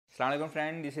अस्सलाम वालेकुम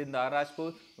friend, this is Adnan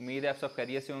Rajput. उम्मीद है आप सब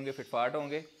खैरियत से होंगे, फिटफाट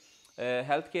होंगे।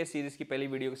 हेल्थ केयर सीरीज़ की पहली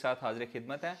वीडियो के साथ हाजिर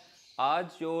खिदमत है।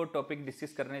 आज जो टॉपिक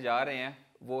डिस्कस करने जा रहे हैं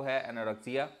वो है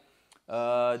एनोरेक्सिया,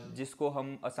 जिसको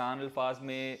हम आसान अल्फाज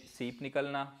में सीप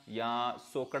निकलना या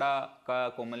सोकड़ा का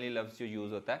कॉमनली लफ्ज़ जो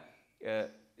यूज़ होता है।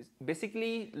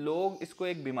 बेसिकली लोग इसको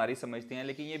एक बीमारी समझते हैं,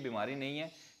 लेकिन ये बीमारी नहीं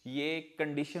है, ये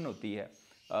कंडीशन होती है।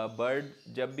 बर्ड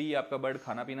जब भी आपका बर्ड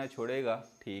खाना पीना छोड़ेगा,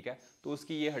 ठीक है, तो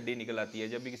उसकी ये हड्डी निकल आती है।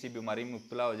 जब भी किसी बीमारी में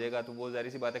मुब्तला हो जाएगा तो वो ज़ाहिर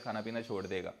सी बात है खाना पीना छोड़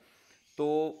देगा। तो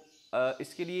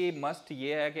इसके लिए मस्ट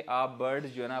ये है कि आप बर्ड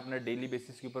जो है ना अपना डेली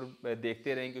बेसिस के ऊपर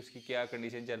देखते रहें कि उसकी क्या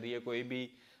कंडीशन चल रही है। कोई भी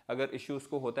अगर इशू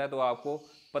उसको होता है तो आपको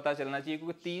पता चलना चाहिए,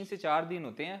 क्योंकि 3 से 4 दिन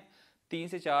होते हैं। 3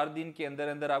 से 4 दिन के अंदर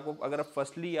अंदर आपको, अगर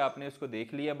फर्स्टली आपने उसको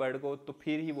देख लिया बर्ड को, तो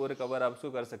फिर ही वो रिकवर आप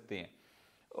उसको कर सकते हैं।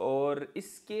 और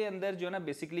इसके अंदर जो है ना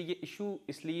बेसिकली ये इशू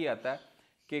इसलिए आता है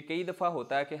कि कई दफ़ा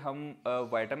होता है कि हम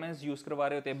वाइटामिन्स यूज़ करवा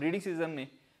रहे होते हैं, ब्रीडिंग सीजन में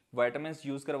वाइटामिन्स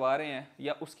यूज़ करवा रहे हैं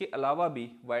या उसके अलावा भी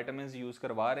वाइटामिन्स यूज़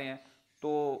करवा रहे हैं, तो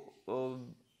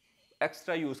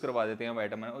एक्स्ट्रा यूज़ करवा देते हैं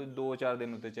वाइटामिन। और 2-4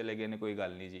 दिन होते चले गए, कोई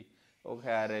गल नहीं जी, वो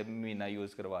खैर महीना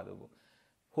यूज़ करवा दो। वो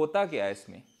होता क्या है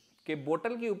इसमें कि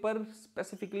बोतल के ऊपर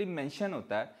स्पेसिफिकली मेंशन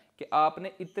होता है कि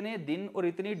आपने इतने दिन और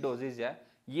इतनी डोजेज है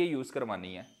ये यूज़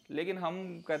करवानी है, लेकिन हम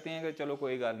कहते हैं कि चलो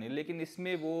कोई गल नहीं। लेकिन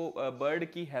इसमें वो बर्ड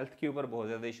की हेल्थ के ऊपर बहुत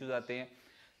ज़्यादा इश्यूज आते हैं।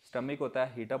 स्टमक होता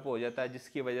है, हीटअप हो जाता है,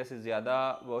 जिसकी वजह से ज़्यादा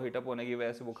वो हीटअप होने की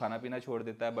वजह से वो खाना पीना छोड़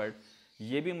देता है बर्ड।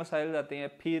 ये भी मसाइल आते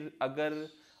हैं। फिर अगर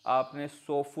आपने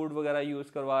सॉफ्ट फूड वगैरह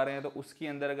यूज़ करवा रहे हैं तो उसके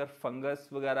अंदर अगर फंगस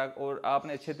वगैरह, और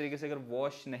आपने अच्छे तरीके से अगर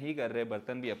वॉश नहीं कर रहे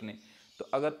बर्तन भी अपने, तो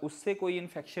अगर उससे कोई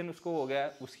इन्फेक्शन उसको हो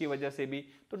गया उसकी वजह से भी,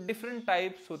 तो डिफरेंट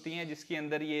टाइप्स होती हैं जिसके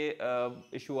अंदर ये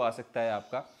इशू आ सकता है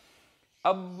आपका।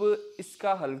 अब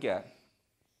इसका हल क्या है?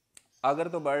 अगर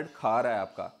तो बर्ड खा रहा है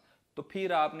आपका, तो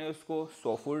फिर आपने उसको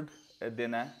सॉफ्ट फूड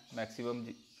देना है मैक्सिमम।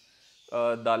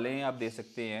 दालें आप दे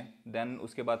सकते हैं। देन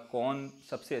उसके बाद कौन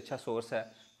सबसे अच्छा सोर्स है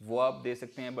वो आप दे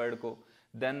सकते हैं बर्ड को।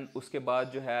 देन उसके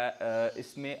बाद जो है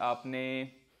इसमें आपने,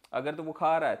 अगर तो वो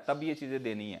खा रहा है तब ये चीज़ें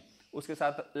देनी है। उसके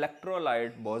साथ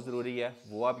इलेक्ट्रोलाइट बहुत ज़रूरी है,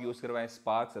 वो आप यूज़ करवाएं।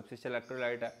 स्पार्क सबसे अच्छा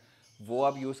इलेक्ट्रोलाइट है, वो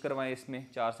आप यूज़ करवाएं। इसमें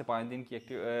 4 से 5 दिन की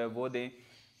वो दें।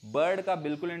 बर्ड का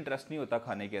बिल्कुल इंटरेस्ट नहीं होता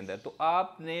खाने के अंदर, तो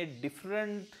आपने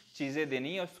डिफरेंट चीज़ें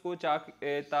देनी है उसको,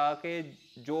 ताकि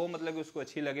जो मतलब कि उसको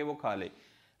अच्छी लगे वो खा ले।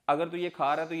 अगर तो ये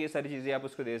खा रहा है तो ये सारी चीज़ें आप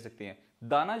उसको दे सकते हैं।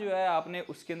 दाना जो है आपने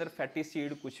उसके अंदर फैटी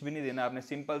सीड कुछ भी नहीं देना, आपने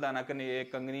सिंपल दाना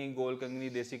कंगनी, गोल कंगनी,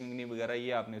 देसी कंगनी वगैरह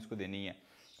ये आपने उसको देनी है।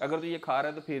 अगर तो ये खा रहा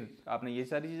है तो फिर आपने ये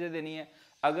सारी चीज़ें देनी है।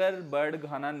 अगर बर्ड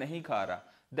खाना नहीं खा रहा,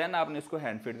 देन आपने उसको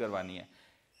हैंड फीड करवानी है।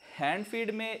 हैंड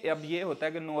फीड में अब ये होता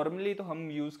है कि नॉर्मली तो हम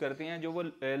यूज़ करते हैं जो वो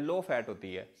लो फैट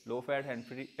होती है। लो फैट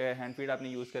हैंड फीड आपने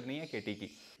यूज़ करनी है केटी की,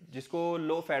 जिसको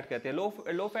लो फैट कहते हैं।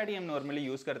 लो फैट ही हम नॉर्मली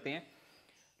यूज़ करते हैं,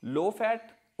 लो फैट।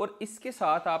 और इसके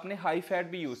साथ आपने हाई फैट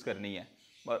भी यूज़ करनी है,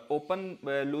 और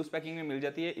ओपन लूज पैकिंग में मिल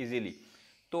जाती है इजीली।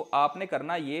 तो आपने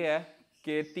करना ये है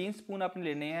कि 3 स्पून आपने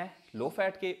लेने हैं लो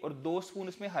फैट के और 2 स्पून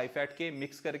उसमें हाई फैट के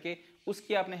मिक्स करके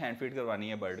उसकी आपने हैंड फीड करवानी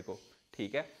है बर्ड को,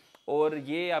 ठीक है। और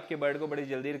ये आपके बर्ड को बड़ी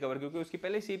जल्दी रिकवर, क्योंकि उसकी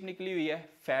पहले सीप निकली हुई है,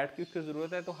 फैट की उसकी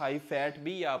ज़रूरत है, तो हाई फैट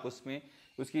भी आप उसमें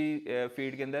उसकी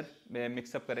फीड के अंदर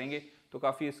मिक्सअप करेंगे तो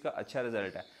काफ़ी इसका अच्छा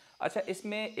रिजल्ट है। अच्छा,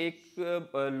 इसमें एक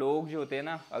लोग जो होते हैं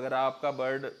ना, अगर आपका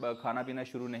बर्ड खाना पीना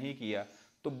शुरू नहीं किया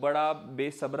तो बड़ा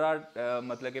बेसब्रा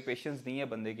मतलब कि पेशेंस नहीं है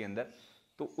बंदे के अंदर,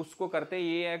 तो उसको करते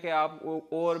ये है कि आप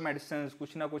और मेडिसिन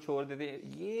कुछ ना कुछ और देते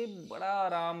हैं। ये बड़ा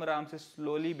आराम आराम से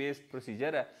स्लोली बेस्ड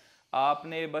प्रोसीजर है।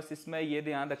 आपने बस इसमें ये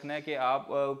ध्यान रखना है कि आप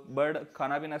बर्ड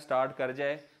खाना पीना स्टार्ट कर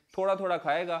जाए, थोड़ा थोड़ा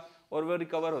खाएगा और वो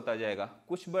रिकवर होता जाएगा।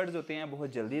 कुछ बर्ड्स होते हैं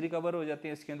बहुत जल्दी रिकवर हो जाते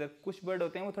हैं इसके अंदर, कुछ बर्ड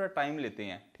होते हैं वो थोड़ा टाइम लेते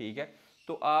हैं, ठीक है।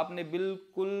 तो आपने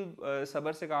बिल्कुल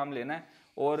सब्र से काम लेना है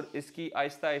और इसकी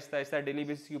आहिस्ता आहिस्ता आहिस्ता डेली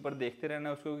बेसिस के ऊपर देखते रहना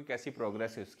है उसको कि कैसी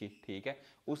प्रोग्रेस है उसकी, ठीक है।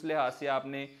 उस लिहाज से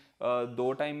आपने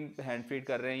 2 टाइम हैंड फीड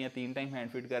कर रहे हैं या 3 टाइम हैंड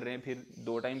फीड कर रहे हैं, फिर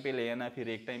 2 टाइम पे ले आना है, फिर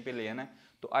 1 टाइम पे ले आना है,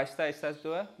 तो आहिस्ता आहिस्ता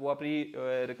जो है वो अपनी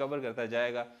रिकवर करता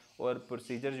जाएगा और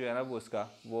प्रोसीजर जो है ना वो उसका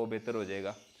वो बेहतर हो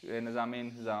जाएगा।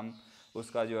 इंतज़ाम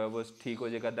उसका जो है वो ठीक हो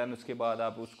जाएगा। दैन उसके बाद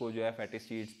आप उसको जो है फैटी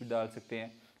सीड्स भी डाल सकते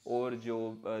हैं और जो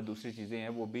दूसरी चीज़ें हैं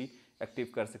वो भी एक्टिव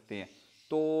कर सकते हैं।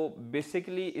 तो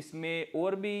बेसिकली इसमें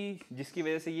और भी जिसकी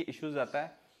वजह से ये इश्यूज़ आता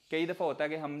है, कई दफ़ा होता है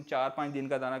कि हम 4-5 दिन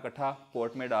का दाना इकट्ठा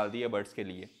पॉट में डाल दिया बर्ड्स के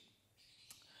लिए।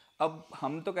 अब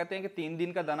हम तो कहते हैं कि 3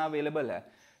 दिन का दाना अवेलेबल है,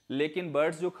 लेकिन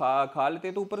बर्ड्स जो खा लेते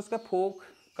हैं तो ऊपर उसका फोक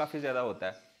काफ़ी ज़्यादा होता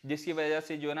है, जिसकी वजह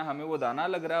से जो है ना हमें वो दाना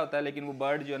लग रहा होता है, लेकिन वो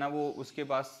बर्ड जो है ना वो उसके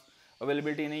पास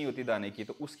अवेलेबिलिटी नहीं होती दाने की,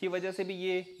 तो उसकी वजह से भी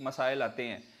ये मसाइल आते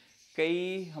हैं।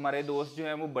 कई हमारे दोस्त जो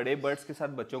हैं वो बड़े बर्ड्स के साथ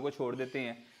बच्चों को छोड़ देते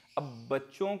हैं। अब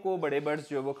बच्चों को बड़े बर्ड्स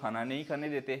जो है वो खाना नहीं खाने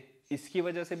देते, इसकी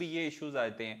वजह से भी ये इश्यूज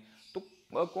आते हैं। तो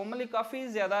कॉमनली काफ़ी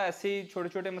ज़्यादा ऐसे छोटे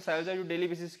छोटे मसाइल हैं जो डेली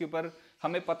बेसिस के ऊपर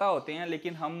हमें पता होते हैं,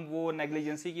 लेकिन हम वो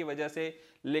नेग्लिजेंसी की वजह से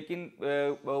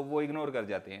वो इग्नोर कर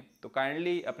जाते हैं। तो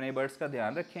काइंडली अपने बर्ड्स का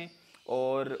ध्यान रखें,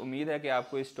 और उम्मीद है कि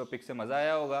आपको इस टॉपिक से मज़ा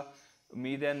आया होगा।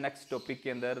 उम्मीद है नेक्स्ट टॉपिक के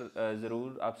अंदर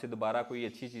ज़रूर आपसे दोबारा कोई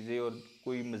अच्छी चीज़ें और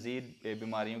कोई मज़ीद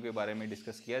बीमारियों के बारे में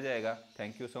डिस्कस किया जाएगा।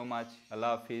 Thank you so much.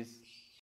 अल्लाह हाफिज़।